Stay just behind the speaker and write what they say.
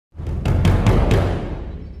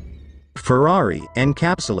Ferrari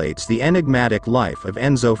encapsulates the enigmatic life of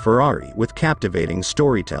Enzo Ferrari with captivating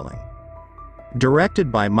storytelling.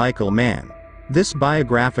 Directed by Michael Mann, this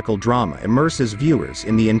biographical drama immerses viewers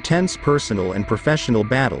in the intense personal and professional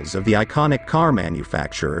battles of the iconic car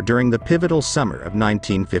manufacturer during the pivotal summer of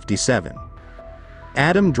 1957.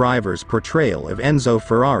 Adam Driver's portrayal of Enzo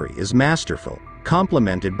Ferrari is masterful,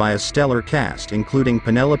 complemented by a stellar cast including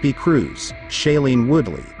Penelope Cruz, Shailene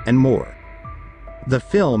Woodley, and more. The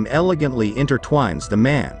film elegantly intertwines the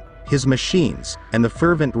man, his machines, and the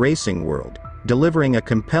fervent racing world, delivering a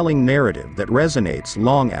compelling narrative that resonates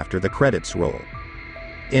long after the credits roll.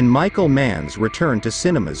 In Michael Mann's return to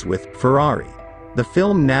cinemas with Ferrari, the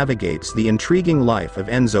film navigates the intriguing life of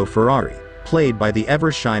Enzo Ferrari, played by the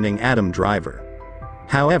ever-shining Adam Driver.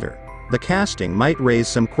 However, the casting might raise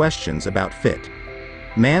some questions about fit.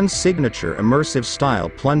 Mann's signature immersive style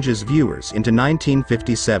plunges viewers into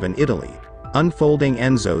 1957 Italy, unfolding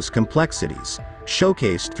Enzo's complexities,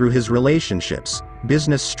 showcased through his relationships,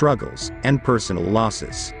 business struggles, and personal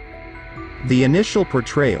losses. The initial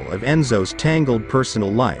portrayal of Enzo's tangled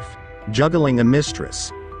personal life, juggling a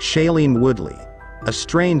mistress, Shailene Woodley, a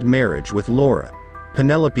strained marriage with Laura,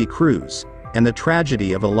 Penelope Cruz, and the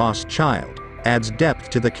tragedy of a lost child, adds depth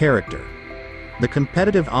to the character. The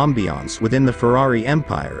competitive ambiance within the Ferrari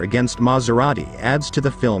empire against Maserati adds to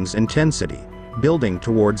the film's intensity, building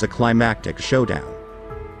towards a climactic showdown.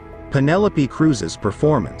 Penelope Cruz's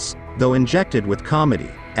performance, though injected with comedy,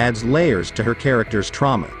 adds layers to her character's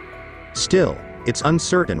trauma. Still, it's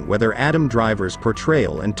uncertain whether Adam Driver's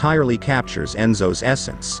portrayal entirely captures Enzo's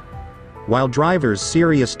essence. While Driver's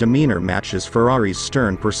serious demeanor matches Ferrari's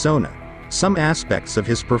stern persona, some aspects of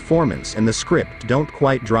his performance and the script don't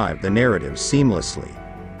quite drive the narrative seamlessly.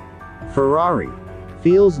 Ferrari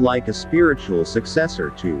feels like a spiritual successor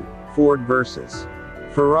to Ford vs.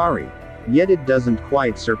 Ferrari, yet it doesn't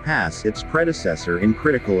quite surpass its predecessor in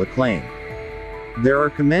critical acclaim. There are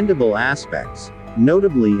commendable aspects,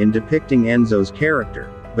 notably in depicting Enzo's character,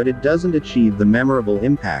 but it doesn't achieve the memorable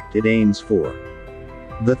impact it aims for.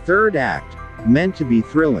 The third act, meant to be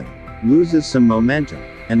thrilling, loses some momentum,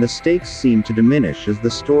 and the stakes seem to diminish as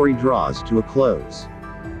the story draws to a close.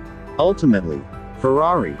 Ultimately,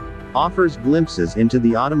 Ferrari offers glimpses into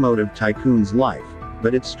the automotive tycoon's life,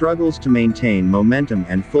 but it struggles to maintain momentum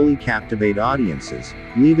and fully captivate audiences,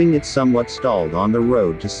 leaving it somewhat stalled on the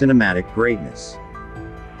road to cinematic greatness.